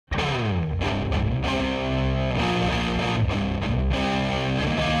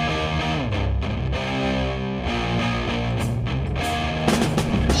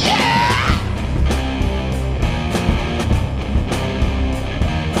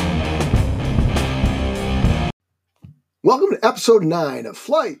Welcome to episode 9 of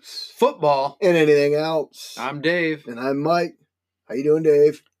Flights Football. and Anything Else. I'm Dave. And I'm Mike. How you doing,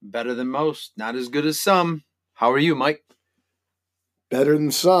 Dave? Better than most, not as good as some. How are you, Mike? Better than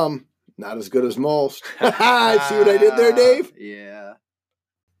some, not as good as most. I see what I did there, Dave? Yeah.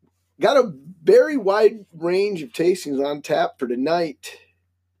 Got a very wide range of tastings on tap for tonight.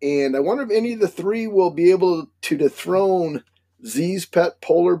 And I wonder if any of the three will be able to dethrone Z's Pet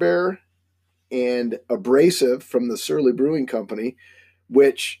Polar Bear and Abrasive from the Surly Brewing Company,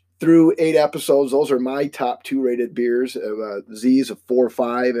 which through 8 episodes, those are my top 2 rated beers. Z's a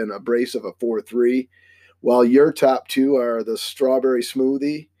 4.5 and Abrasive a 4.3. While your top 2 are the Strawberry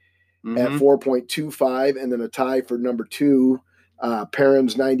Smoothie at 4.25, and then a tie for number 2,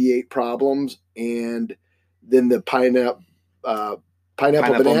 Perrin's 98 Problems, and then the pineapple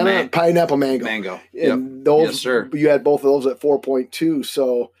mango. And those, yes, sir. You had both of those at 4.2.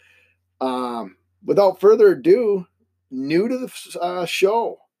 So, without further ado, new to the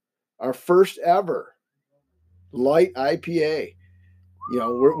show, our first ever light IPA. You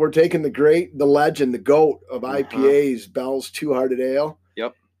know, we're taking the legend, the GOAT of IPAs, Bell's Two Hearted Ale.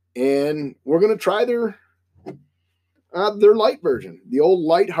 Yep. And we're going to try their light version, the old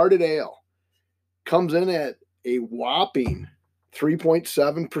Light-Hearted Ale. Comes in at a whopping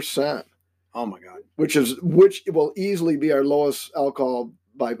 3.7%. Oh my God. Which will easily be our lowest alcohol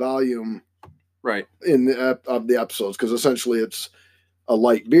by volume, right, in of the episodes, because essentially it's a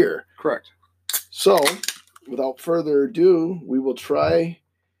light beer. Correct. So, without further ado, we will try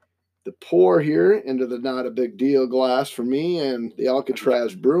the pour here into the Not a Big Deal glass for me and the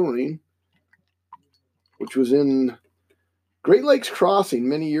Alcatraz Brewing, which was in Great Lakes Crossing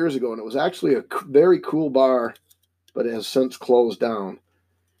many years ago, and it was actually a very cool bar, but it has since closed down.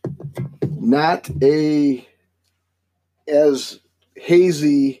 Not as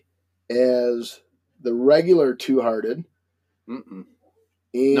hazy as the regular Two Hearted.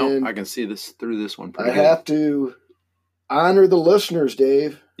 No, I can see this through this one. I have to honor the listeners,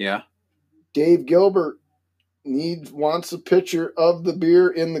 Dave. Yeah. Dave Gilbert wants a picture of the beer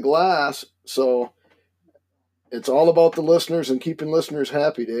in the glass, so it's all about the listeners and keeping listeners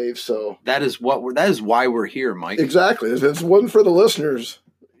happy, Dave. So that is why we're here, Mike. Exactly. If it wasn't for the listeners,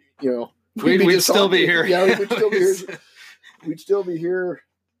 we'd still be here. Yeah, we'd still be here. We'd still be here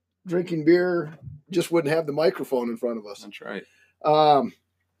drinking beer. Just wouldn't have the microphone in front of us. That's right.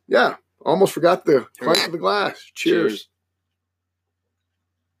 Yeah, almost forgot the clank of the glass. Cheers.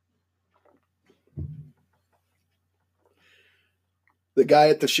 The guy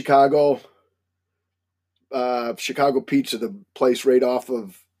at the Chicago Pizza, the place right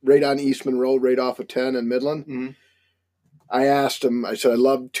on Eastman Road, right off of 10 and Midland. Mm-hmm. I asked him, I said, I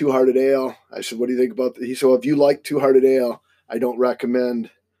love Two Hearted Ale. I said, what do you think about that? He said, well, if you like Two Hearted Ale, I don't recommend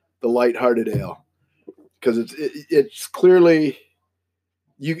the Light-Hearted Ale. Because it's clearly,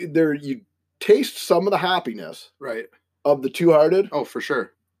 you taste some of the hoppiness, right, of the Two Hearted. Oh, for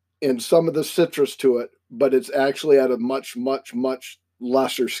sure. And some of the citrus to it, but it's actually at a much, much, much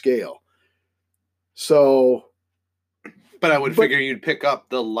lesser scale. So, but I would figure you'd pick up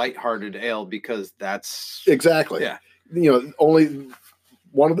the Light-Hearted Ale because that's exactly, yeah. Only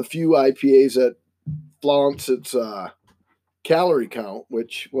one of the few IPAs that flaunts its calorie count,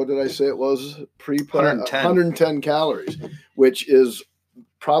 which, what did I say it was? 110 calories, which is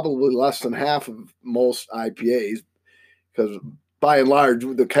probably less than half of most IPAs, because by and large,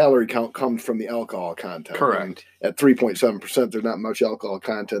 the calorie count comes from the alcohol content. Correct. And at 3.7%, there's not much alcohol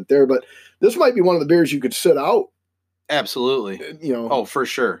content there, but this might be one of the beers you could sit out. Absolutely. Oh, for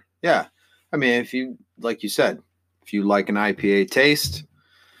sure. Yeah. I mean, if you, like you said, if you like an IPA taste,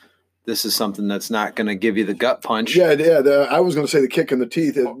 this is something that's not going to give you the gut punch. Yeah. I was going to say the kick in the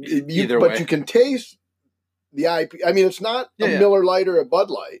teeth. Either way. But you can taste the IPA. I mean, it's not a Miller Lite or a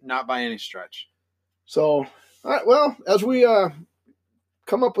Bud Light. Not by any stretch. So, all right, well, as we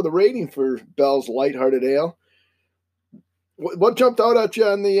come up with a rating for Bell's Light-Hearted Ale, what jumped out at you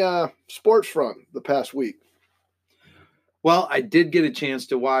on the sports front the past week? Well, I did get a chance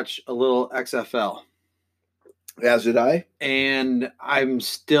to watch a little XFL. As did I. And I'm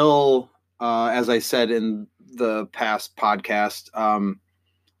still, as I said in the past podcast, a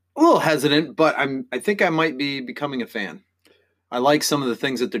little hesitant, but I think I might be becoming a fan. I like some of the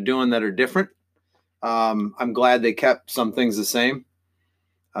things that they're doing that are different. I'm glad they kept some things the same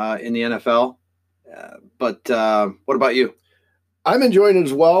in the NFL. But what about you? I'm enjoying it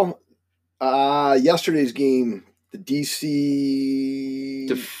as well. Yesterday's game, the DC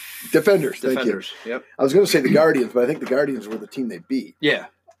Defenders. Thank you. Yep. I was going to say the Guardians, but I think the Guardians were the team they beat. Yeah.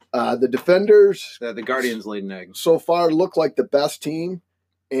 The Defenders. The Guardians laid an egg. So far look like the best team.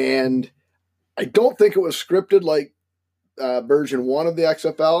 And I don't think it was scripted like version 1 of the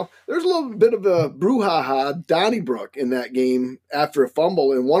XFL, there's a little bit of a brouhaha, Donnybrook, in that game after a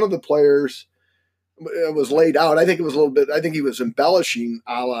fumble, and one of the players was laid out. I think it was a little bit. I think he was embellishing,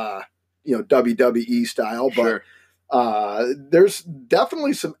 a la WWE style, but Sure. there's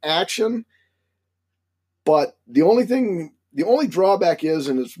definitely some action. But the only drawback is,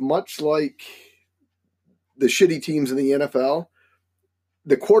 and it's much like the shitty teams in the NFL,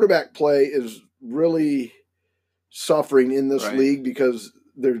 the quarterback play is really suffering in this Right. league because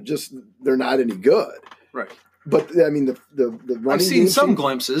they're not any good. Right. But I mean, the running. I've seen game some seems-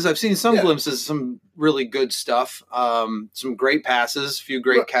 glimpses. I've seen some Yeah. glimpses, some really good stuff. Some great passes, a few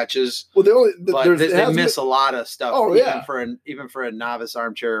great Right. catches. Well, But they miss a lot of stuff. Oh, even yeah. for a novice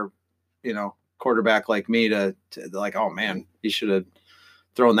armchair, quarterback like me to like, oh man, he should have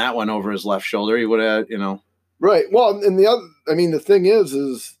thrown that one over his left shoulder. He would have, Right. Well, and the thing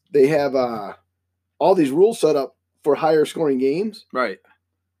is they have all these rules set up for higher scoring games, right.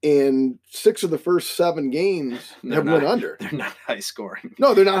 and 6 of the first 7 games They're have not- went under. They're not high scoring.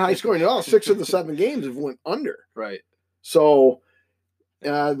 No, they're not high scoring at all. 6 of the 7 games have went under. Right. So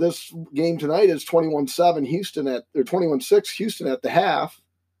this game tonight is 21-7 Houston or 21-6 Houston at the half,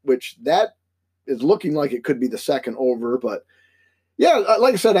 which that is looking like it could be the second over. But yeah,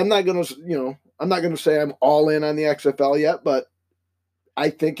 like I said, I'm not going to say I'm all in on the XFL yet, but I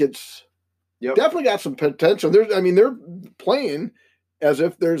think it's Yep. definitely got some potential. They're playing as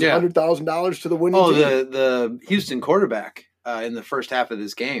if there's Yeah. $100,000 to the winning Oh, team. the Houston quarterback in the first half of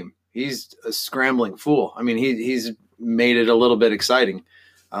this game, he's a scrambling fool. I mean, he's made it a little bit exciting,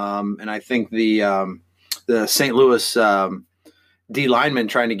 and I think the St. Louis D linemen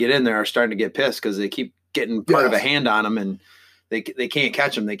trying to get in there are starting to get pissed because they keep getting part of a Yes. hand on them, and they can't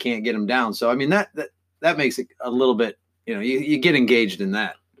catch them, they can't get them down. So I mean that makes it a little bit, you get engaged in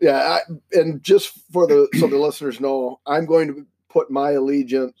that. Yeah, and just so the listeners know, I'm going to put my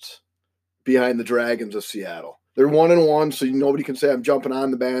allegiance behind the Dragons of Seattle. They're 1-1, so nobody can say I'm jumping on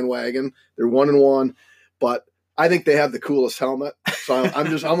the bandwagon. They're 1-1, but I think they have the coolest helmet, so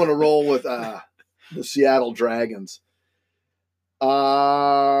I'm going to roll with the Seattle Dragons.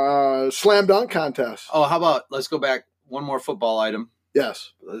 Slam dunk contest. Oh, how about let's go back one more football item.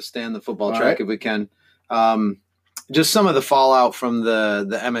 Yes. Let's stay on the football All track right. if we can. Just some of the fallout from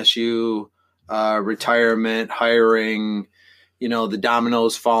the MSU retirement, hiring, the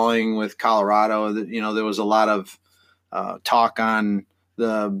dominoes falling with Colorado. There was a lot of talk on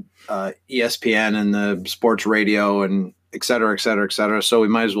the ESPN and the sports radio and et cetera, et cetera, et cetera. So we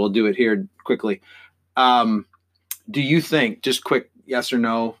might as well do it here quickly. Do you think, just quick yes or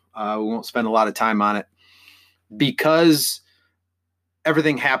no, we won't spend a lot of time on it, because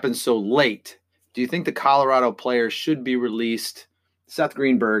everything happened so late, do you think the Colorado players should be released? Seth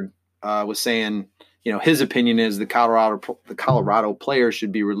Greenberg was saying, his opinion is the Colorado players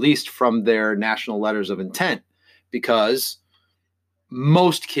should be released from their national letters of intent, because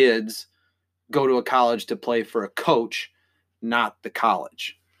most kids go to a college to play for a coach, not the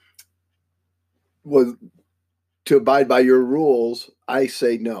college. Well, to abide by your rules, I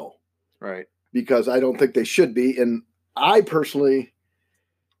say no, Right. because I don't think they should be. And I personally,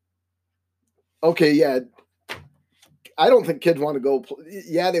 I don't think kids want to go.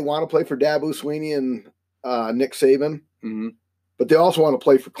 They want to play for Dabo Swinney and Nick Saban, Mm-hmm. but they also want to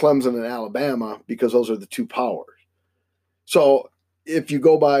play for Clemson and Alabama because those are the two powers. So if you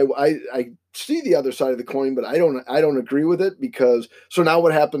go by, I see the other side of the coin, but I don't agree with it, because so now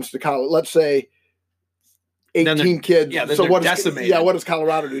what happens to college? Let's say 18 kids. yeah, then so they're what decimated. what does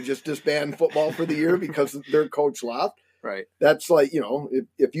Colorado do? Just disband football for the year because their coach left? Right. That's like,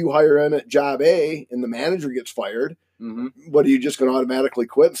 if you hire in at job A and the manager gets fired, Mm-hmm. what are you just going to automatically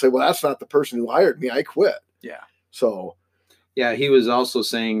quit and say, well, that's not the person who hired me, I quit? Yeah. So Yeah, he was also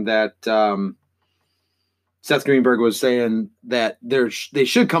saying that Seth Greenberg was saying that they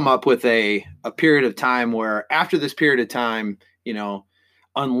should come up with a period of time where, after this period of time,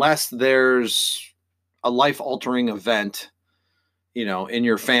 unless there's a life-altering event, in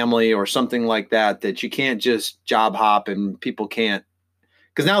your family or something like that, that you can't just job hop and people can't.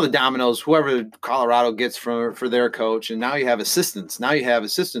 Because now the dominoes, whoever Colorado gets for their coach, and now you have assistants. Now you have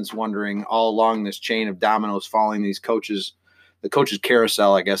assistants wondering all along this chain of dominoes falling. These coaches, the coaches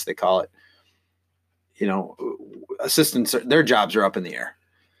carousel, I guess they call it. Assistants, their jobs are up in the air.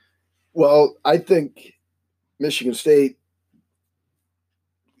 well, I think Michigan State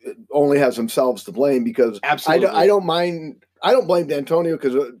only has themselves to blame, because Absolutely. I don't blame D'Antonio,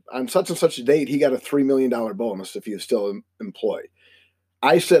 because on such and such a date, he got a $3 million bonus if he is still employed.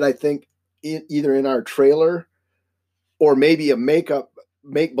 I said, I think either in our trailer or maybe a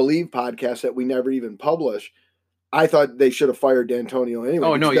make-believe podcast that we never even publish, I thought they should have fired D'Antonio anyway.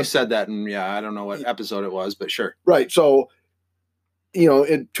 Oh, no, you said that. And yeah, I don't know what episode it was, but sure. Right. So,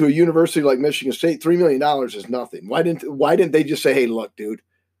 to a university like Michigan State, $3 million is nothing. Why didn't they just say, hey, look, dude,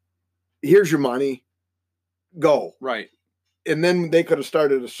 here's your money, go. Right. And then they could have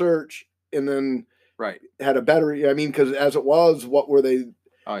started a search and then had a better, because as it was, what were they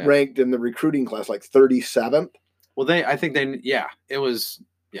ranked in the recruiting class? Like 37th? Well, it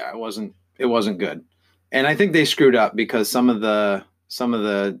wasn't good. And I think they screwed up because some of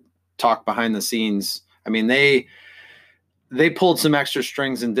the talk behind the scenes, they pulled some extra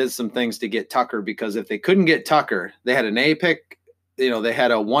strings and did some things to get Tucker, because if they couldn't get Tucker, they had an A pick, they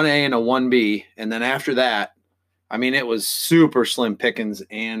had a 1A and a 1B. And then after that, it was super slim pickings.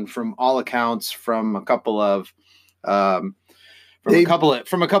 And from all accounts, from a couple of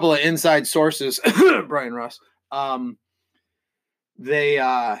inside sources, Brian Russ, it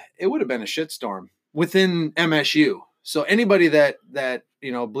would have been a shitstorm within MSU. So anybody that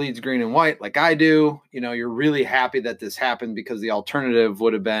bleeds green and white like I do, you're really happy that this happened, because the alternative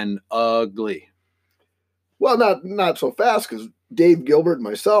would have been ugly. Well, not so fast, because Dave Gilbert and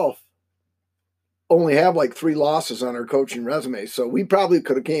myself only have like 3 losses on our coaching resume, so we probably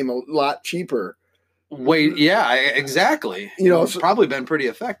could have came a lot cheaper. Wait, yeah, exactly. It's probably been pretty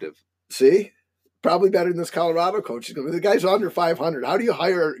effective. See? Probably better than this Colorado coach. The guy's under 500. How do you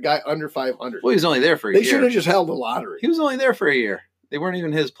hire a guy under 500? Well, he's only there for a year. They should have just held a lottery. He was only there for a year. They weren't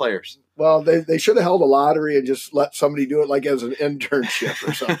even his players. Well, they should have held a lottery and just let somebody do it like as an internship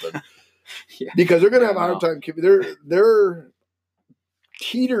or something. Yeah. Because they're going to have a hard time. They're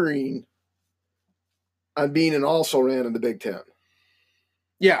teetering on being an also-ran in the Big Ten.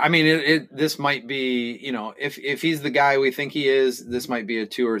 Yeah, this might be, if he's the guy we think he is, this might be a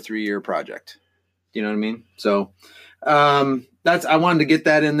 2 or 3 year project. You know what I mean? So I wanted to get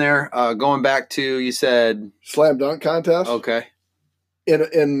that in there. Going back to, you said slam dunk contest. Okay.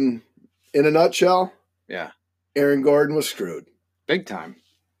 In a nutshell, yeah, Aaron Gordon was screwed big time.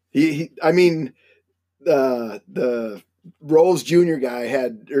 The Rose Jr. guy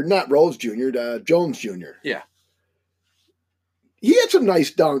not Rose Jr., Jones Jr. Yeah. He had some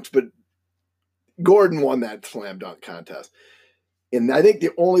nice dunks, but Gordon won that slam dunk contest. And I think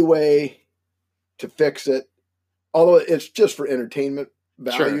the only way to fix it, although it's just for entertainment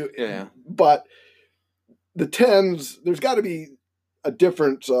value, sure. Yeah. But the 10s, there's got to be a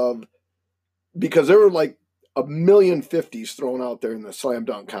difference because there were like 1,050,000 thrown out there in the slam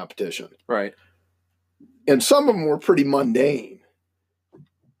dunk competition. Right. And some of them were pretty mundane.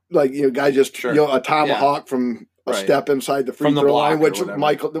 Like, guy just, a tomahawk from a step inside the free throw line, which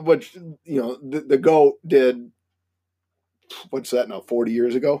the GOAT did, what's that now, 40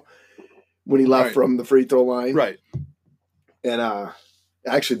 years ago? When he left from the free throw line. Right. And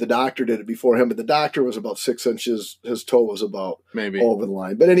actually the doctor did it before him, but the doctor was about 6 inches. His toe was about maybe over the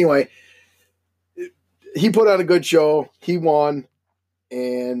line. But anyway, he put on a good show. He won.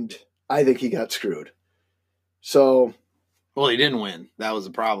 And I think he got screwed. So. Well, he didn't win. That was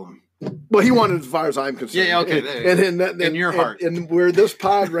the problem. Well, he won as far as I'm concerned. Yeah, okay. And in your heart. And where this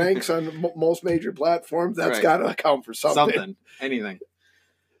pod ranks on most major platforms, that's got to account for something. Anything.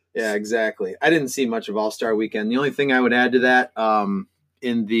 Yeah, exactly. I didn't see much of All-Star Weekend. The only thing I would add to that,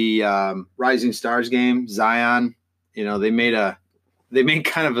 in the Rising Stars game, Zion, they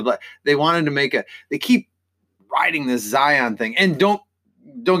keep riding this Zion thing. And don't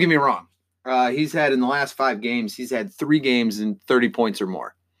get me wrong. He's had, in the last 5 games, he's had 3 games and 30 points or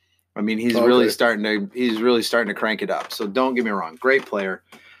more. He's really starting to crank it up. So don't get me wrong. Great player.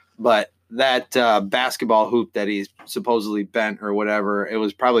 But that basketball hoop that he's supposedly bent or whatever, it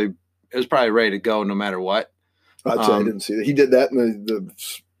was probably ready to go no matter what. I didn't see that. He did that in the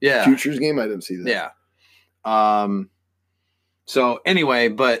Futures game. I didn't see that. Yeah. So anyway,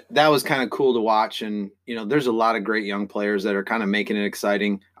 but that was kind of cool to watch. And, there's a lot of great young players that are kind of making it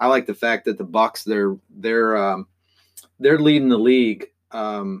exciting. I like the fact that the Bucks, they're leading the league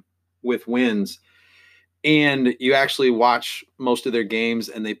with wins. And you actually watch most of their games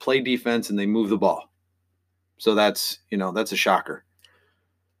and they play defense and they move the ball. So that's a shocker.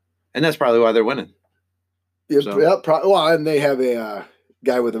 And that's probably why they're winning. Yeah, well, and they have a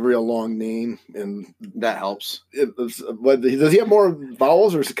guy with a real long name, and that helps. Does he have more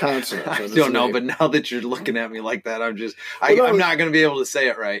vowels or consonants? I don't know, but now that you're looking at me like that, I'm not going to be able to say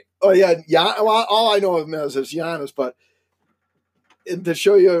it right. Oh yeah. Well, all I know of him is Giannis, but to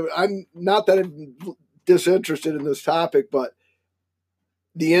show you, I'm not that I'm disinterested in this topic, but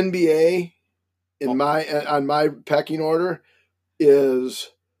the NBA on my pecking order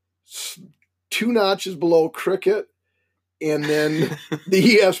is 2 notches below cricket and then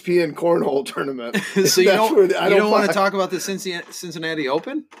the ESPN Cornhole Tournament. So you don't want to talk about the Cincinnati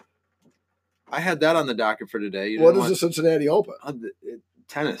Open? I had that on the docket for today. What is the Cincinnati Open?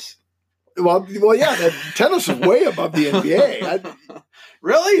 Tennis. Well, yeah, tennis is way above the NBA.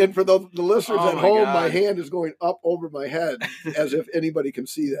 Really? And for the listeners at home, my hand is going up over my head as if anybody can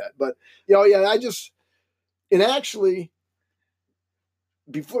see that. But, actually,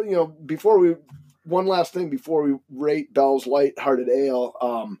 one last thing before we rate Bell's Lighthearted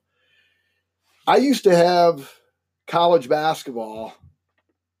Ale, I used to have college basketball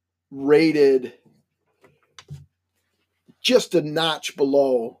rated just a notch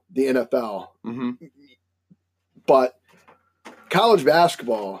below the NFL. Mm-hmm. But college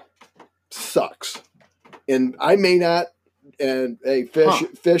basketball sucks. And I may not, and hey,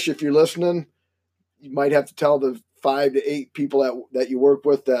 Fish, if you're listening, you might have to tell the 5 to 8 people that you work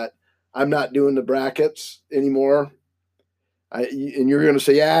with that I'm not doing the brackets anymore. And you're going to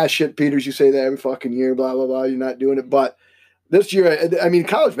say, yeah, shit, Peters, you say that every fucking year, blah, blah, blah. You're not doing it. But this year, I mean,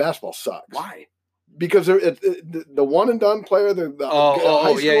 college basketball sucks. Why? Because the one and done player, the high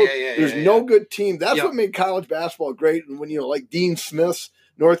school, there's no good team. That's what made college basketball great. And when like Dean Smith's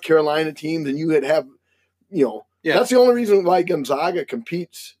North Carolina team, then you would have, that's the only reason why Gonzaga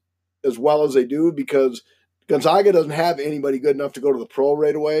competes as well as they do, because Gonzaga doesn't have anybody good enough to go to the pro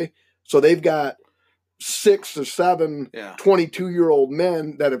right away. So they've got 6 or 7 22-year-old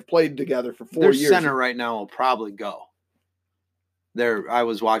men that have played together for 4 years. Their center right now will probably go. I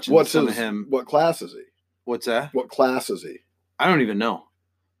was watching of him. What class is he? What's that? What class is he? I don't even know.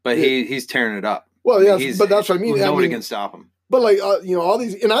 But he's tearing it up. Well, yeah, but that's what I mean. Nobody can stop him. But all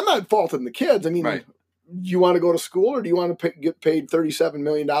these, and I'm not faulting the kids. I mean, do you want to go to school or do you want to get paid $37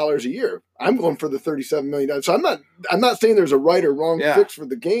 million a year? I'm going for the $37 million. So I'm not saying there's a right or wrong fix for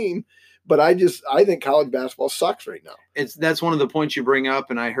the game, but I think college basketball sucks right now. That's one of the points you bring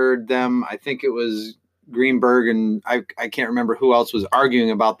up, and I heard them. I think it was Greenberg, and I can't remember who else was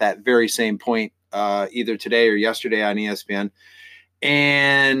arguing about that very same point either today or yesterday on ESPN.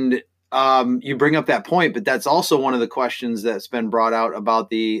 And you bring up that point, but that's also one of the questions that's been brought out about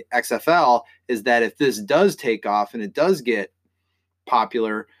the XFL is that if this does take off and it does get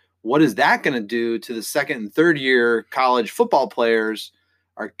popular, what is that going to do to the second and third year college football players?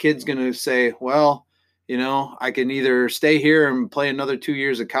 Are kids going to say, well, I can either stay here and play another 2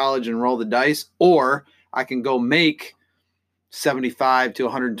 years of college and roll the dice, or I can go make $75,000 to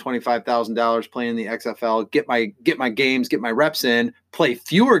 $125,000 playing the XFL, get my games, get my reps in, play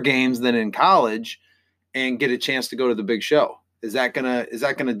fewer games than in college, and get a chance to go to the big show. Is that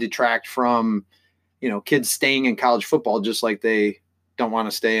gonna detract from, kids staying in college football just like they don't want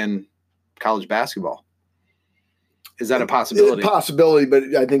to stay in college basketball? Is that a possibility? It's a possibility,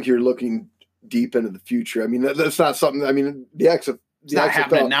 but I think you're looking deep into the future. I mean, that's not something. I mean, the XFL. It's not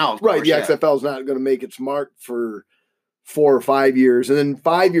happening now, of course, right? The XFL is not going to make its mark for 4 or 5 years, and then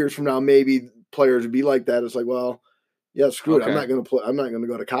 5 years from now, maybe players would be like that. It's like, well, yeah, screw it. I'm not going to play. I'm not going to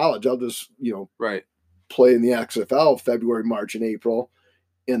go to college. I'll just, play in the XFL February, March, and April,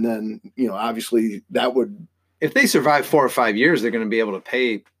 and then obviously that would. If they survive 4 or 5 years, they're going to be able to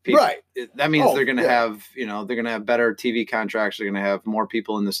pay people. Right. That means they're going to have, they're going to have better TV contracts. They're going to have more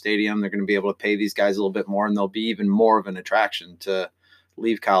people in the stadium. They're going to be able to pay these guys a little bit more, and they'll be even more of an attraction to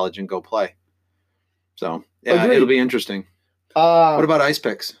leave college and go play. So, yeah, It'll be interesting. What about Ice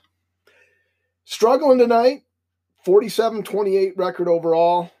Picks? Struggling tonight, 47-28 record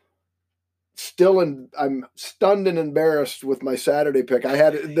overall. I'm stunned and embarrassed with my Saturday pick. I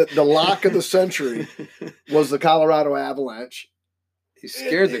had the lock of the century was the Colorado Avalanche. You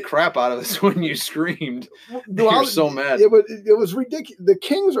scared the crap out of us when you screamed. You're so mad. It was ridiculous. The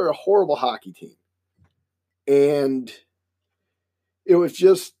Kings are a horrible hockey team. And it was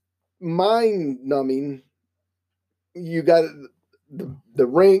just mind-numbing. You got the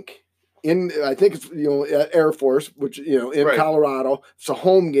rink in, I think it's, at Air Force, which, in Colorado. It's a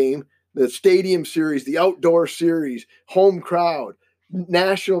home game. The stadium series, the outdoor series, home crowd,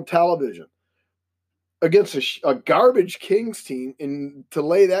 national television against a garbage Kings team, and to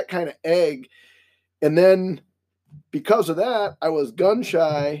lay that kind of egg. And then because of that, I was gun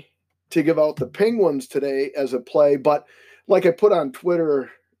shy to give out the Penguins today as a play. But like I put on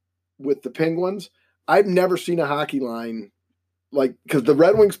Twitter with the Penguins, I've never seen a hockey line because the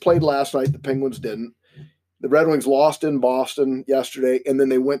Red Wings played last night, the Penguins didn't. The Red Wings lost in Boston yesterday, and then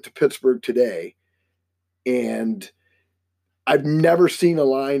they went to Pittsburgh today. And I've never seen a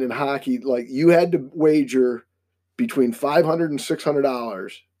line in hockey like you had to wager between $500 and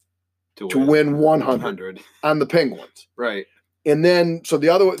 $600 to win 100 on the Penguins. Right. And then, so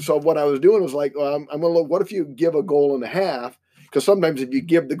what I was doing was like, well, I'm going to look, what if you give a goal and a half? Because sometimes if you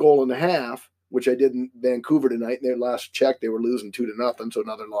give the goal and a half, which I did in Vancouver tonight, and their last check, they were losing 2-0, so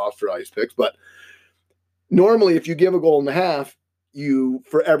another loss for Ice Picks. But normally, if you give a goal and a half,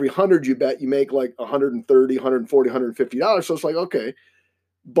 for every 100 you bet, you make like $130, $140, $150. So it's like, okay.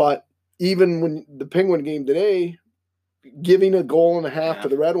 But even when the Penguin game today, giving a goal and a half to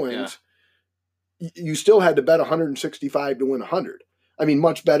the Red Wings, you still had to bet 165 to win 100. I mean,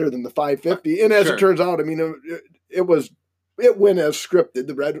 much better than the 550. And as it turns out, I mean, it went as scripted.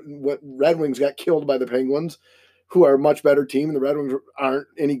 The Red Wings got killed by the Penguins, who are a much better team, and the Red Wings aren't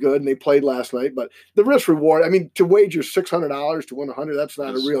any good, and they played last night. But the risk reward, I mean, to wager $600 to win 100, that's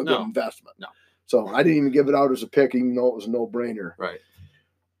not a real good investment. No. So I didn't even give it out as a pick, even though it was a no-brainer. Right.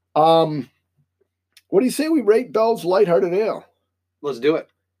 What do you say we rate Bell's Lighthearted Ale? Let's do it.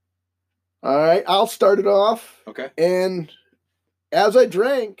 All right, I'll start it off. Okay. And as I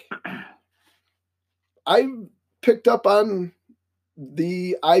drank, I picked up on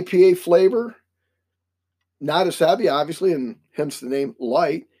the IPA flavor. Not as savvy, obviously, and hence the name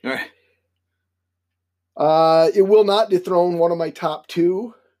Light. All right. It will not dethrone one of my top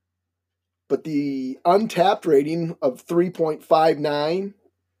two, but the Untapped rating of 3.59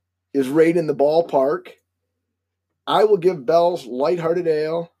 is right in the ballpark. I will give Bell's Lighthearted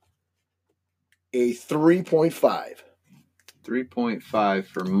Ale a 3.5. 3.5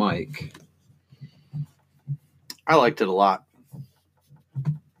 for Mike. I liked it a lot.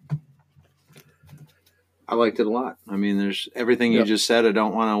 I mean, there's everything you just said. I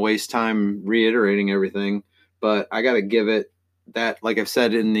don't want to waste time reiterating everything, but I got to give it that, like I've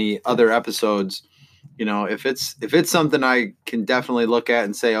said in the other episodes, you know, if it's something I can definitely look at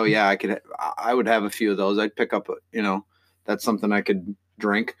and say, oh yeah, I would have a few of those. I'd pick up, that's something I could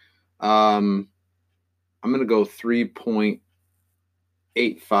drink. I'm going to go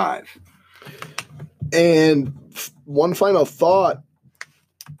 3.85. And one final thought.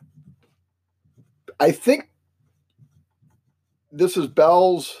 I think this is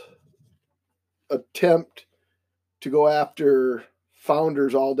Bell's attempt to go after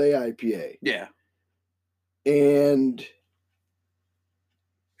Founders All Day IPA. Yeah. And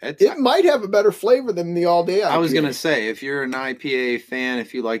it might have a better flavor than the All Day IPA. I was going to say, if you're an IPA fan,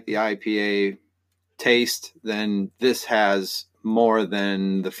 if you like the IPA taste, then this has more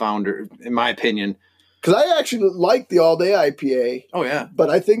than the Founder, in my opinion. Because I actually like the All Day IPA. Oh, yeah. But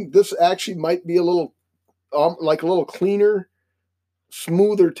I think this actually might be a little, like a little cleaner,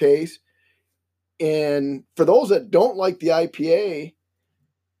 smoother taste. And for those that don't like the IPA,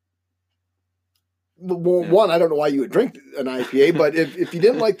 one, I don't know why you would drink an IPA, but if you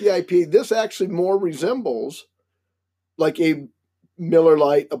didn't like the IPA, this actually more resembles like a Miller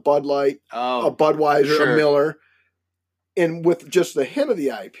Lite, a Bud Light, a Budweiser, a Miller, and with just the hint of the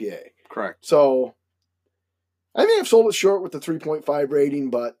IPA. Correct. So I may have sold it short with the 3.5 rating,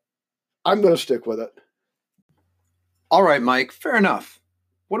 but I'm going to stick with it. All right, Mike. Fair enough.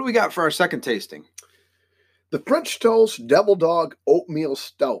 What do we got for our second tasting? The French Toast Devil Dog Oatmeal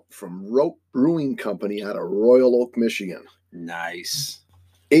Stout from Rope Brewing Company out of Royal Oak, Michigan. Nice.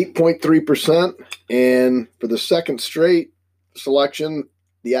 8.3%. And for the second straight selection,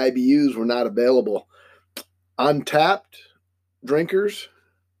 the IBUs were not available. Untapped drinkers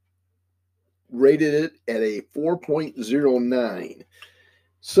rated it at a 4.09.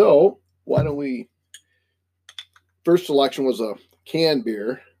 So why don't we... First selection was a canned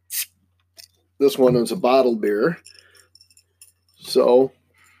beer. This one is a bottled beer. So,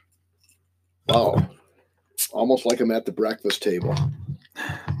 wow. Almost like I'm at the breakfast table.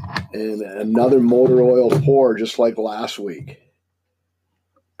 And another motor oil pour just like last week.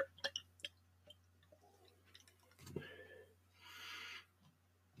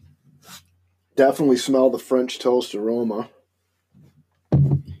 Definitely smell the French toast aroma.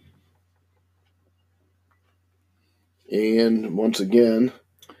 And once again,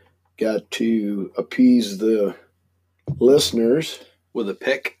 got to appease the listeners with a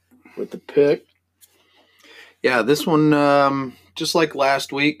pick. Yeah, this one, just like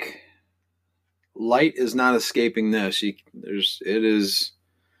last week, light is not escaping this. It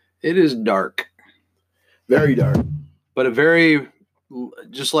is dark, very dark, but a very,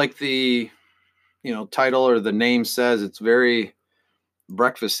 just like the, title or the name says, it's very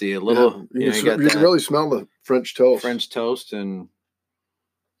breakfasty. A little, you can really smell the French toast. And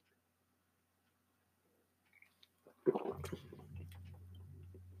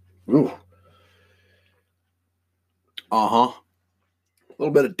ooh. Uh-huh. A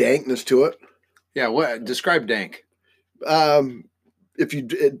little bit of dankness to it. Yeah, what? Describe dank. If you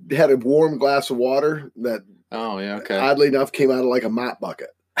had a warm glass of water that Oh, yeah, okay. Oddly enough, came out of like a mop bucket.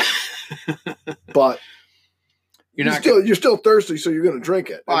 But you're still thirsty, so you're going to drink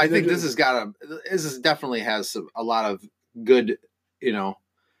it. Well, I think this definitely has a lot of good,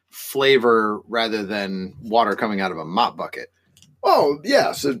 flavor rather than water coming out of a mop bucket. Oh,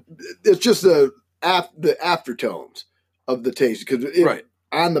 yes. It's just the aftertones of the taste. Because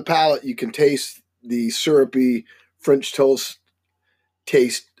on the palate, you can taste the syrupy French toast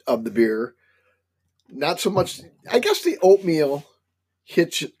taste of the beer. Not so much, I guess the oatmeal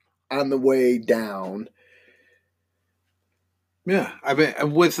hits on the way down. Yeah. I mean,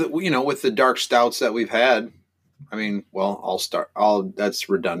 with the dark stouts that we've had, I mean, well, that's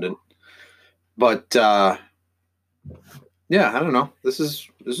redundant. But, yeah, I don't know. This is,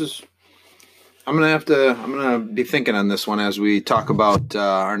 I'm going to be thinking on this one as we talk about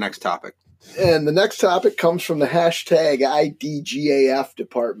our next topic. And the next topic comes from the hashtag IDGAF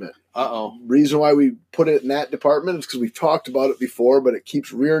department. Uh-oh. Reason why we put it in that department is because we've talked about it before, but it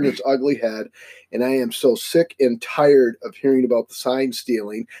keeps rearing its ugly head. And I am so sick and tired of hearing about the sign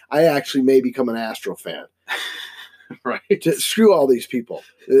stealing. I actually may become an Astro fan. Right. Screw all these people.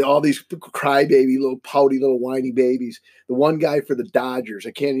 All these crybaby, little pouty, little whiny babies. The one guy for the Dodgers,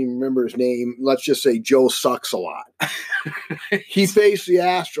 I can't even remember his name. Let's just say Joe Sucks a lot. He faced the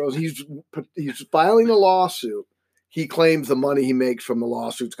Astros. He's filing a lawsuit. He claims the money he makes from the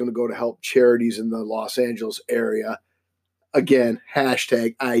lawsuit is going to go to help charities in the Los Angeles area. Again,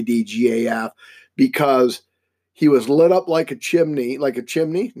 hashtag IDGAF, because he was lit up like a chimney. Like a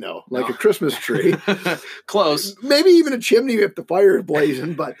chimney? No, like a Christmas tree. Close. Maybe even a chimney if the fire is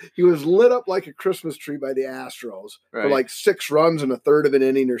blazing, but he was lit up like a Christmas tree by the Astros for like 6 runs in a third of an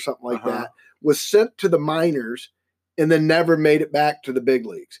inning or something like that. Was sent to the minors and then never made it back to the big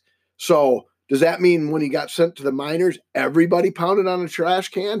leagues. So does that mean when he got sent to the minors, everybody pounded on a trash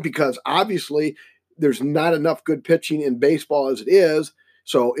can? Because obviously there's not enough good pitching in baseball as it is.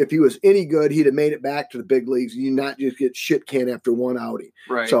 So if he was any good, he'd have made it back to the big leagues. You not just get shit canned after one outing.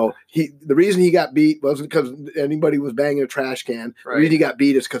 Right. So the reason he got beat wasn't because anybody was banging a trash can. Right. The reason he got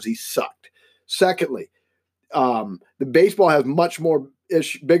beat is because he sucked. Secondly, the baseball has much more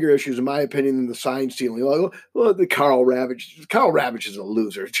bigger issues, in my opinion, than the sign stealing. Well, the Carl Ravitch. Carl Ravitch is a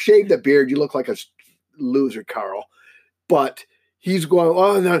loser. Shave the beard, you look like a loser, Carl. But he's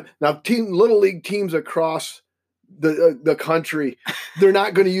going, now little league teams across the country, they're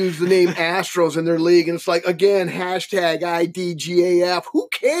not going to use the name Astros in their league. And it's like, again, hashtag IDGAF. Who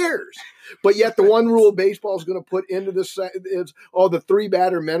cares? But yet the one rule baseball is going to put into this is, the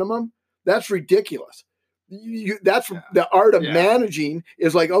 3-batter minimum. That's ridiculous. The art of managing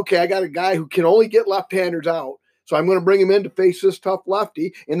is like, okay, I got a guy who can only get left-handers out. So I'm going to bring him in to face this tough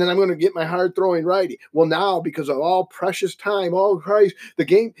lefty, and then I'm going to get my hard-throwing righty. Well, now, because of all precious time, Christ, the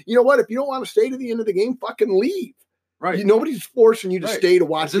game, you know what? If you don't want to stay to the end of the game, fucking leave. Right. Nobody's forcing you to stay to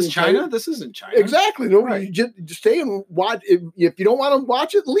watch. Is this China? This isn't China. Exactly. Nobody just stay and watch. If you don't want to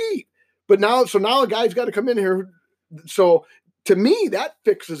watch it, leave. But now a guy's got to come in here. So to me, that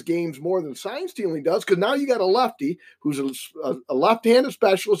fixes games more than sign stealing does, because now you got a lefty who's a left-handed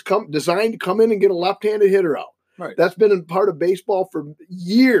specialist designed to come in and get a left-handed hitter out. Right. That's been a part of baseball for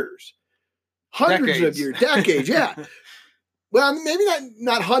years, hundreds of years, decades. Yeah. Well, maybe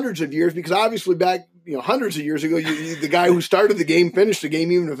not hundreds of years, because obviously back hundreds of years ago, the guy who started the game finished the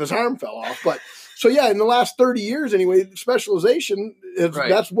game even if his arm fell off. But so in the last 30 years anyway, specialization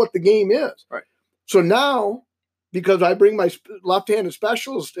that's what the game is. Right. So now, because I bring my left-handed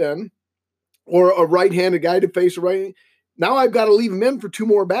specialist in, or a right-handed guy to face a right, now I've got to leave him in for 2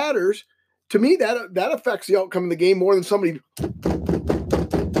 more batters. To me, that affects the outcome of the game more than somebody.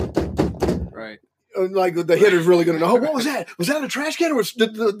 Right. Like the hitter's really going to know. What was that? Was that a trash can, or was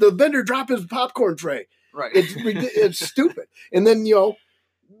the vendor drop his popcorn tray? Right. It's stupid. And then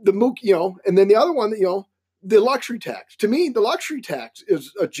the mook, and then the other one, the luxury tax. To me, the luxury tax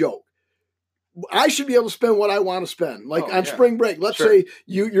is a joke. I should be able to spend what I want to spend. Like on spring break, let's say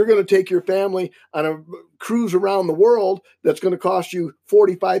you're going to take your family on a cruise around the world that's going to cost you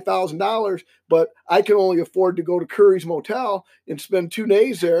 $45,000, but I can only afford to go to Curry's Motel and spend 2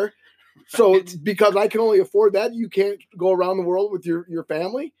 days there. So because I can only afford that, you can't go around the world with your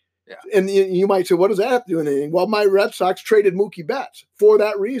family. Yeah. And you might say, what does that have to do with anything? Well, my Red Sox traded Mookie Betts for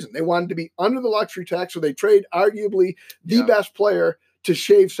that reason. They wanted to be under the luxury tax, so they trade arguably the best player to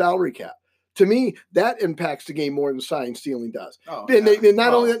shave salary cap. To me, that impacts the game more than sign stealing does. And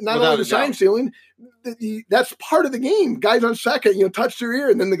not only the sign stealing, that's part of the game. Guys on second, touch their ear,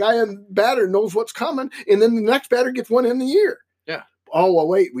 and then the guy on batter knows what's coming, and then the next batter gets one in the ear. Yeah. Oh, well,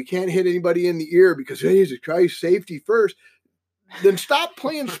 wait, we can't hit anybody in the ear because, Jesus Christ, safety first. Then stop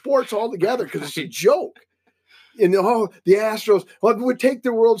playing sports altogether, because it's a joke. the Astros would take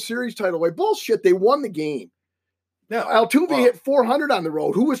their World Series title away. Bullshit. They won the game. Now, Altuve hit 400 on the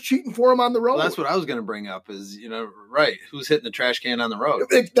road. Who was cheating for him on the road? Well, that's what I was going to bring up is, right. Who's hitting the trash can on the road?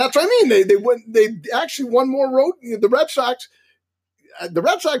 That's what I mean. They actually won more road. The Red Sox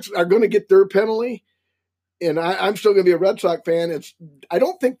are going to get their penalty. And I'm still going to be a Red Sox fan. I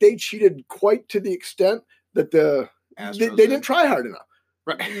don't think they cheated quite to the extent that they didn't try hard enough.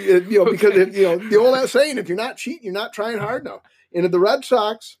 Right. Because the old saying, if you're not cheating, you're not trying hard enough. And the Red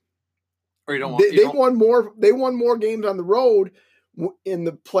Sox, or they won more games on the road in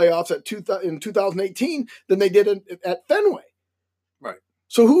the playoffs in 2018 than they did at Fenway. Right.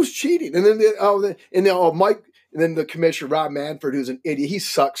 So who's cheating? And then Mike, and then the commissioner Rob Manfred, who's an idiot, he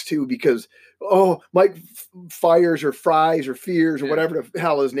sucks too because Mike fires or fries or fears or whatever the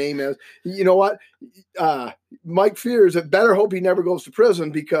hell his name is. You know what? Mike Fears, it better hope he never goes to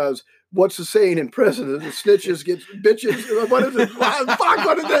prison because what's the saying in prison? The snitches get bitches. What is it?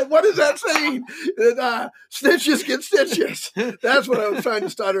 Fuck, what is that saying? Snitches get stitches. That's what I was trying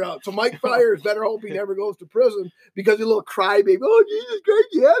to stutter out. So Mike Fears better hope he never goes to prison because he's a little crybaby. Oh, Jesus Christ,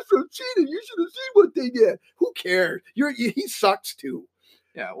 the Astros cheated. You should have seen what they did. Who cares? He sucks too.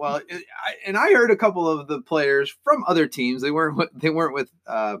 Yeah, well, I heard a couple of the players from other teams. They weren't with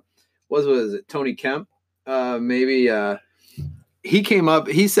what was it, Tony Kemp? Maybe he came up.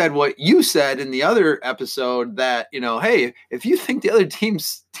 He said what you said in the other episode that hey, if you think the other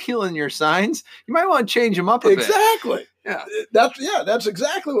team's stealing your signs, you might want to change them up a bit. Exactly. Yeah, that's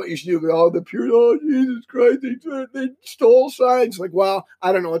exactly what you should do. The pure, Jesus Christ, they stole signs. Like, well,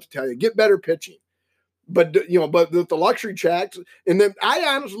 I don't know what to tell you. Get better pitching. But the luxury checks, and then I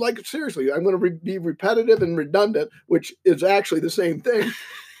honestly seriously, I'm going to be repetitive and redundant, which is actually the same thing.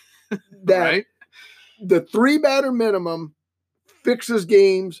 That right? The 3-batter minimum fixes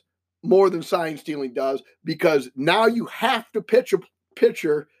games more than sign stealing does because now you have to pitch a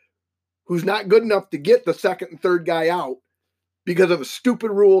pitcher who's not good enough to get the second and third guy out because of a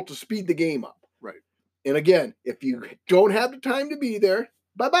stupid rule to speed the game up. Right. And again, if you don't have the time to be there,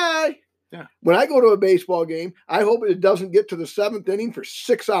 bye-bye. Yeah. When I go to a baseball game, I hope it doesn't get to the 7th inning for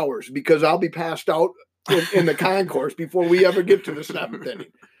 6 hours because I'll be passed out in the concourse before we ever get to the 7th inning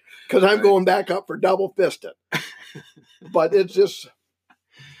because I'm going back up for double fisted. But it's just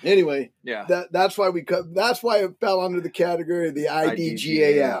anyway. Yeah. That's why it fell under the category of the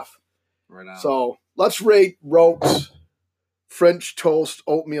IDGAF. Right on. So let's rate Roke's French toast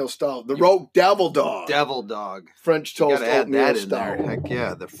oatmeal stout. The Roke Devil Dog. Devil Dog. French toast oatmeal stout. There. Heck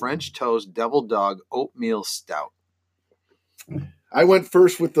yeah. The French toast Devil Dog oatmeal stout. I went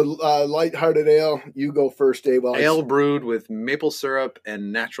first with the lighthearted ale. You go first, Dave. Ale brewed with maple syrup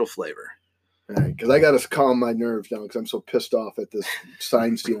and natural flavor. All right, because I got to calm my nerves down because I'm so pissed off at this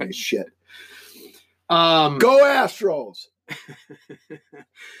sign stealing shit. Go Astros!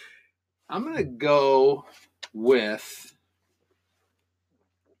 I'm going to go with...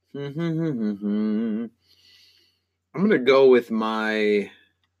 I'm going to go with my...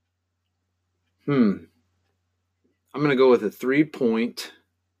 I'm going to go with a 3-point.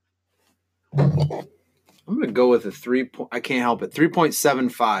 I'm going to go with a 3-point. I can't help it.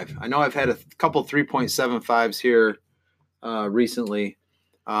 3.75. I know I've had a couple 3.75s here recently.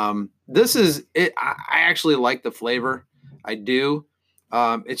 This is it. I actually like the flavor. I do.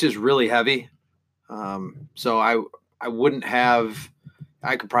 It's just really heavy. So I wouldn't have.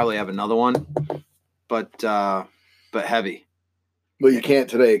 I could probably have another one, but heavy. Well, you can't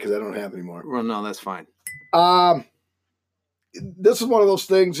today because I don't have any more. Well, no, that's fine. This is one of those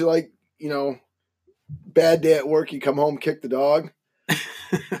things bad day at work, you come home, kick the dog.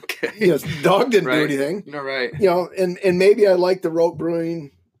 Okay. The dog didn't do anything. You're right. And maybe I like the Roke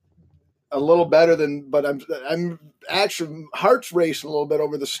Brewing a little better but I'm actually heart's racing a little bit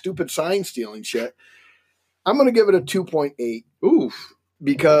over the stupid sign stealing shit. I'm going to give it a 2.8. Oof.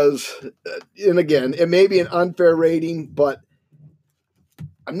 Because, and again, it may be an unfair rating, but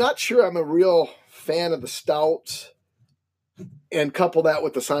I'm not sure I'm a real fan of the stouts. And couple that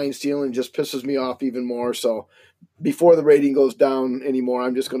with the sign stealing just pisses me off even more. So before the rating goes down anymore,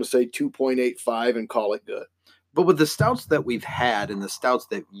 I'm just going to say 2.85 and call it good. But with the stouts that we've had and the stouts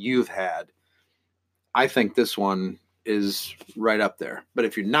that you've had, I think this one is right up there. But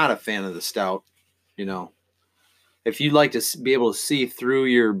if you're not a fan of the stout, if you'd like to be able to see through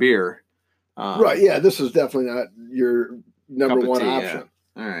your beer. Right. Yeah. This is definitely not your number one option.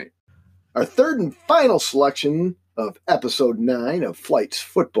 Yeah. All right. Our third and final selection of episode 9 of Flight's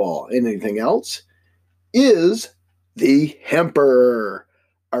Football and Anything Else is the Hemper,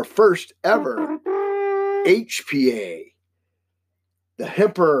 our first ever HPA. The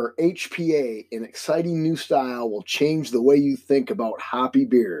Hemper HPA, an exciting new style, will change the way you think about hoppy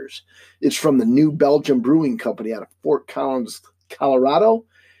beers. It's from the New Belgium Brewing Company out of Fort Collins, Colorado.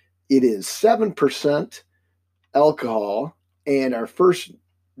 It is 7% alcohol, and our first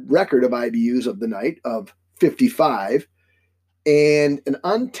record of IBUs of the night of 55, and an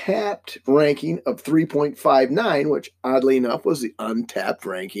untapped ranking of 3.59, which oddly enough was the untapped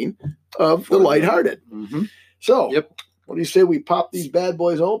ranking of the Lighthearted. Mm-hmm. So, Yep. What do you say we pop these bad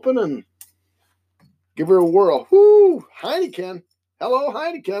boys open and give her a whirl? Whoo! Heineken. Hello,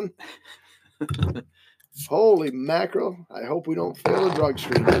 Heineken. Holy mackerel. I hope we don't fail a drug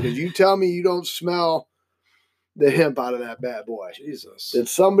screen, because you tell me you don't smell the hemp out of that bad boy. Jesus. Did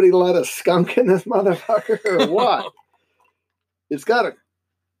somebody let a skunk in this motherfucker or what? It's got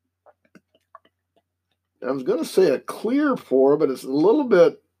I was going to say a clear pour, but it's a little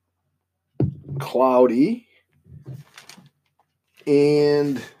bit cloudy.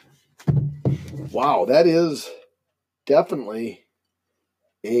 And wow, that is definitely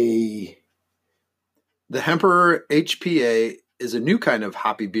The Hemper HPA is a new kind of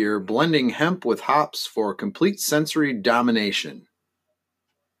hoppy beer, blending hemp with hops for complete sensory domination.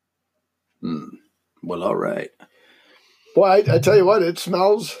 Well, all right. Boy, I tell you what, it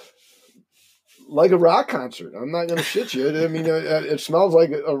smells like a rock concert. I'm not going to shit you. I mean, it smells like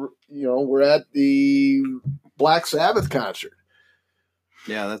we're at the Black Sabbath concert.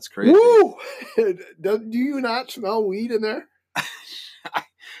 Yeah, that's crazy. Woo! Do you not smell weed in there?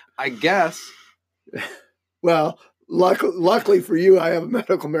 I guess. Well, luckily for you, I have a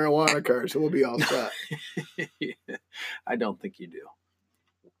medical marijuana card, so we'll be all set. I don't think you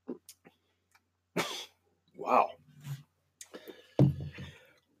do. Wow.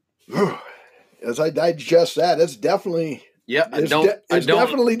 As I digest that, it's definitely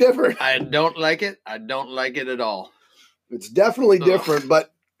definitely different. I don't like it. I don't like it at all. It's definitely different,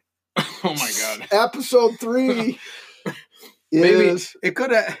 but oh my god, episode 3 is. Maybe it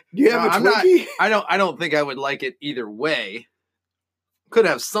could have. Do you have a Twinkie? I don't think I would like it either way. Could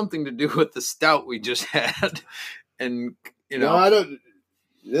have something to do with the stout we just had, and No, I don't.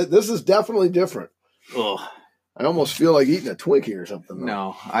 This is definitely different. Ugh. I almost feel like eating a Twinkie or something.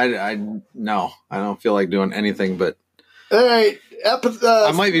 No, I don't feel like doing anything but. All right,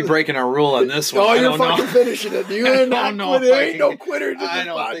 I might be breaking our rule on this one. Oh, you're fucking finishing it. You ain't not quitter. There ain't no quitters in this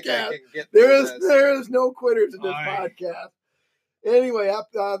podcast. There is no quitters in this podcast. Anyway,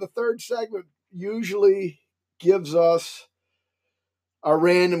 the third segment usually gives us a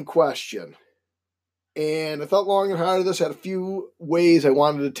random question, and I thought long and hard of this. Had a few ways I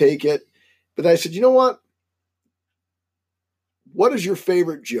wanted to take it, but I said, you know what? What is your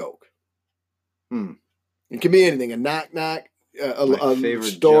favorite joke? It can be anything, a knock-knock, a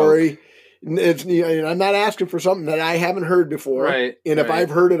story. It's, I'm not asking for something that I haven't heard before. Right. And if I've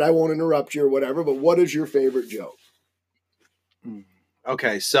heard it, I won't interrupt you or whatever. But what is your favorite joke?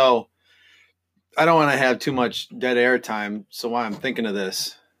 Okay, so I don't want to have too much dead air time. So while I'm thinking of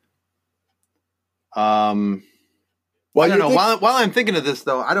this, I don't know. While I'm thinking of this,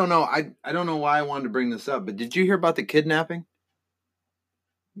 though, I don't know. I don't know why I wanted to bring this up. But did you hear about the kidnapping?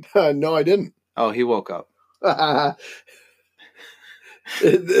 No, I didn't. Oh, he woke up.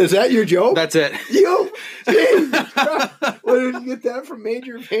 Is that your joke? That's it. Where did you get that from?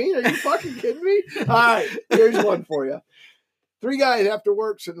 Major Pain? Are you fucking kidding me? All right, here's one for you. 3 guys after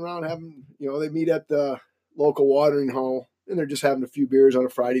work sitting around having, they meet at the local watering hole, and they're just having a few beers on a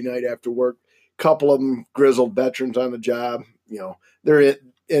Friday night after work. Couple of them grizzled veterans on the job. They're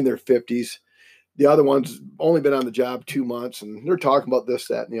in their 50s. The other one's only been on the job 2 months, and they're talking about this,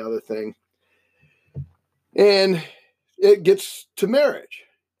 that, and the other thing. And it gets to marriage.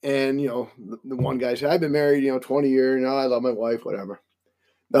 And, the one guy said, I've been married, 20 years. I love my wife, whatever.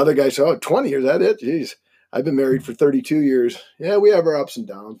 The other guy said, 20 years, that it? Jeez, I've been married for 32 years. Yeah, we have our ups and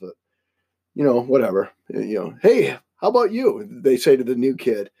downs, but, whatever. Hey, how about you? They say to the new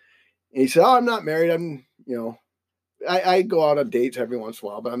kid. And he said, I'm not married. I'm, I go out on dates every once in a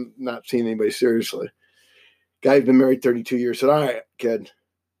while, but I'm not seeing anybody seriously. Guy's been married 32 years. Said, all right, kid,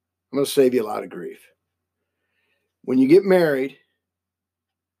 I'm going to save you a lot of grief. When you get married,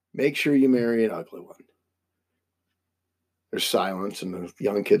 make sure you marry an ugly one. There's silence, and the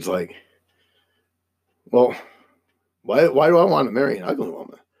young kid's like, well, why do I want to marry an ugly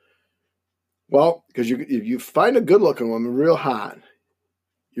woman? Well, because if you find a good-looking woman real hot,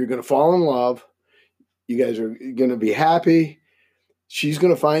 you're going to fall in love. You guys are going to be happy. She's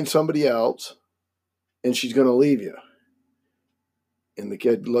going to find somebody else, and she's going to leave you. And the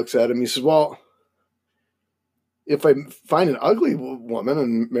kid looks at him. He says, well, if I find an ugly woman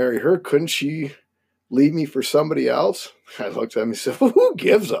and marry her, couldn't she leave me for somebody else? I looked at him and said, who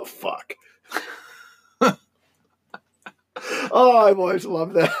gives a fuck? Oh, I've always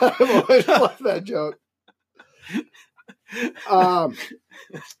loved that. I've always loved that joke.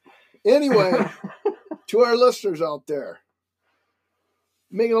 Anyway, to our listeners out there,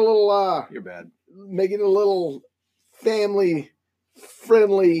 making a little you're bad. Making a little family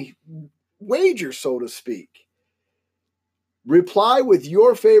friendly wager, so to speak. Reply with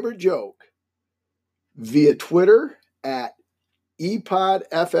your favorite joke via Twitter at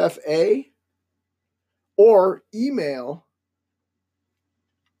EPODFFA or email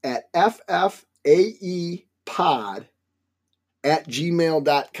at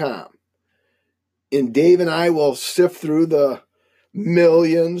ffAEpod@gmail.com. And Dave and I will sift through the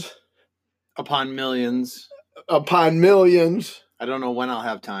millions upon millions. I don't know when I'll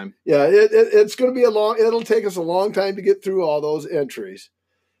have time. Yeah, it's going to be it'll take us a long time to get through all those entries.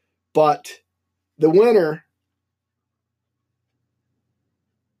 But the winner,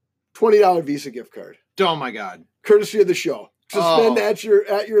 $20 Visa gift card. Oh my God. Courtesy of the show. To spend at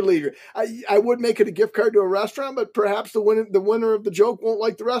your leisure. I would make it a gift card to a restaurant, but perhaps the winner of the joke won't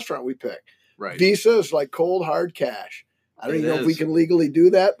like the restaurant we pick. Right. Visa is like cold hard cash. I don't even know if we can legally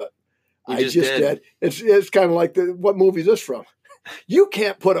do that, but I just did. It's kind of like what movie is this from? You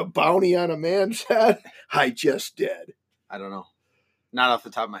can't put a bounty on a man's head. I just did. I don't know. Not off the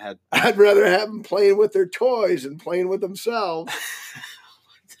top of my head. I'd rather have them playing with their toys and playing with themselves.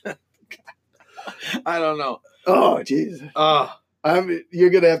 I don't know. Oh, jeez. You're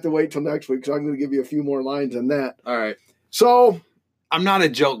going to have to wait till next week, so I'm going to give you a few more lines on that. All right. So, I'm not a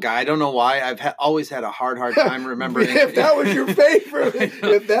joke guy. I don't know why. I've always had a hard time remembering. If that was your favorite,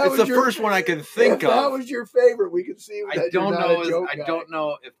 it's the first one I could think of. If that was your favorite, we could see. I don't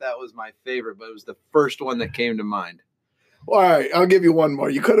know if that was my favorite, but it was the first one that came to mind. Well, all right, I'll give you one more.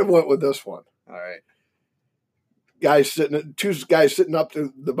 You could have went with this one. All right. Two guys sitting up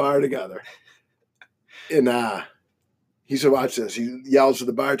to the bar together, and he said, "Watch this." He yells to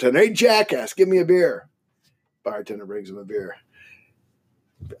the bartender, "Hey, jackass, give me a beer." Bartender brings him a beer.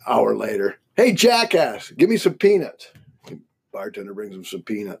 Hour later, "Hey, jackass, give me some peanuts." Bartender brings him some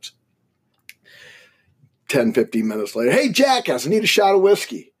peanuts. 10, 15 minutes later, "Hey, jackass, I need a shot of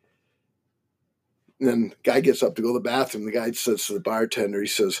whiskey." And then the guy gets up to go to the bathroom. The guy says to the bartender, he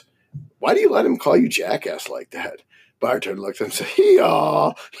says, "Why do you let him call you jackass like that?" Bartender looks at him and says, he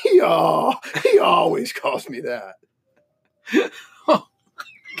always calls me that. Oh,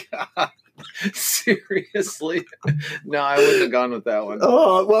 God. Seriously? No, I wouldn't have gone with that one.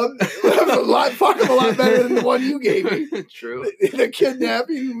 Oh, well, that was a lot better than the one you gave me. True. The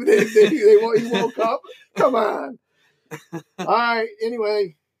kidnapping, he woke up. Come on. All right,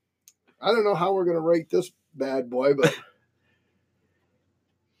 anyway, I don't know how we're going to rate this bad boy, but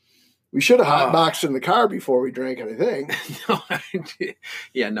we should have hotboxed in the car before we drank anything.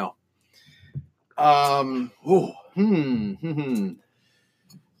 Yeah, no. I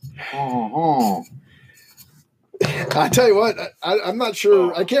tell you what, I'm not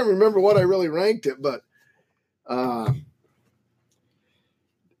sure. I can't remember what I really ranked it, but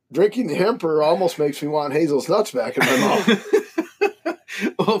drinking the Hemper almost makes me want Hazel's nuts back in my mouth.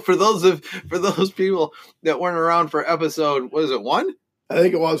 Well, for those people that weren't around for episode, was it 1? I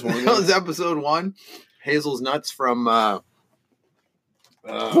think it was 1. That was episode 1. Hazel's nuts from what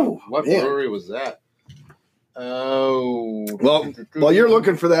brewery was that? Oh, well, while you're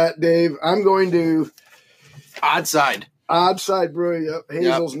looking for that, Dave, I'm going to Oddside Brewery. Yep,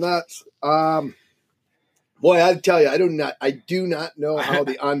 Hazel's nuts. Boy, I tell you, I do not know how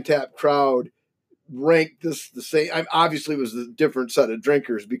the Untapped crowd ranked this the same. Obviously, it was a different set of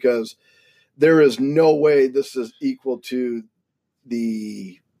drinkers because there is no way this is equal to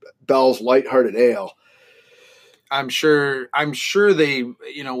the Bell's Lighthearted Ale. I'm sure they,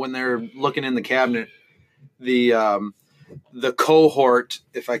 when they're looking in the cabinet, the cohort,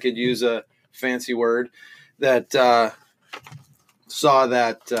 if I could use a fancy word, that saw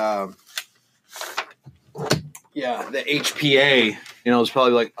that the HPA, was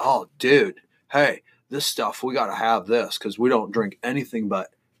probably like, "Oh, dude, hey, this stuff, we got to have this because we don't drink anything but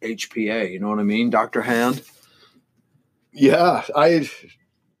HPA." You know what I mean, Dr. Hand? Yeah,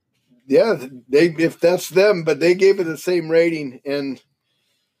 if that's them, but they gave it the same rating. And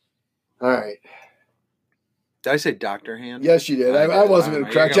all right. Did I say Dr. Hand? Yes, you did. I wasn't going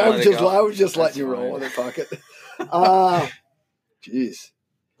to correct you. I was just letting you roll with it, pocket. Jeez.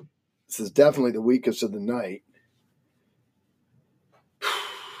 This is definitely the weakest of the night.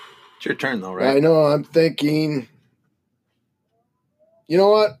 It's your turn, though, right? I know. I'm thinking, you know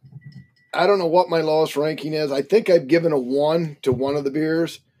what? I don't know what my lowest ranking is. I think I've given a 1 to one of the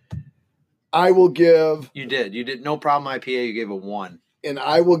beers. I will give. You did. No Problem IPA, you gave a 1. And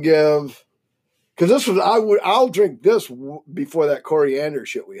I will give, because this was, I'll drink this before that coriander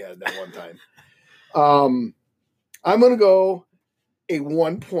shit we had that one time. I'm going to go a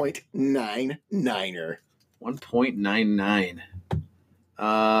 1.99er. 1.99.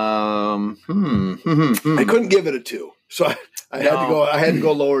 I couldn't give it a 2, so I had to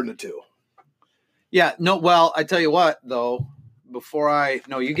go lower than a 2. Yeah, no. Well, I tell you what, though.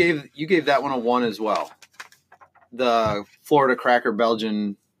 You gave that one a 1 as well. The Florida Cracker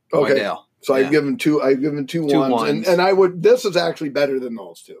Belgian White Ale. So yeah. I've given two ones. And I would. This is actually better than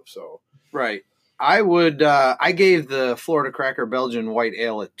those two. So right. I would. I gave the Florida Cracker Belgian White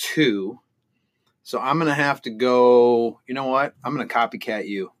Ale a 2. So I'm going to have to go, you know what? I'm going to copycat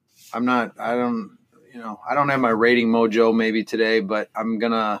you. I don't have my rating mojo maybe today, but I'm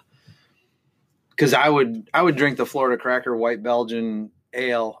going to, because I would drink the Florida Cracker White Belgian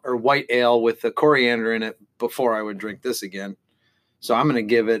Ale or White Ale with the coriander in it before I would drink this again. So I'm going to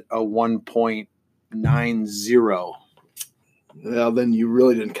give it a 1.90. Well, then you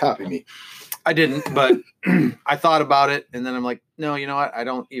really didn't copy me. I didn't, but I thought about it, and then I'm like, no, you know what? I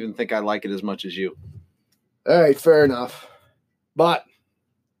don't even think I like it as much as you. All right, fair enough. But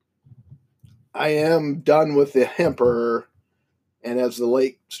I am done with the Emperor, and as the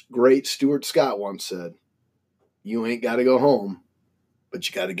late, great Stuart Scott once said, you ain't got to go home, but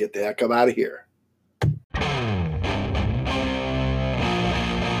you got to get the heck up out of here.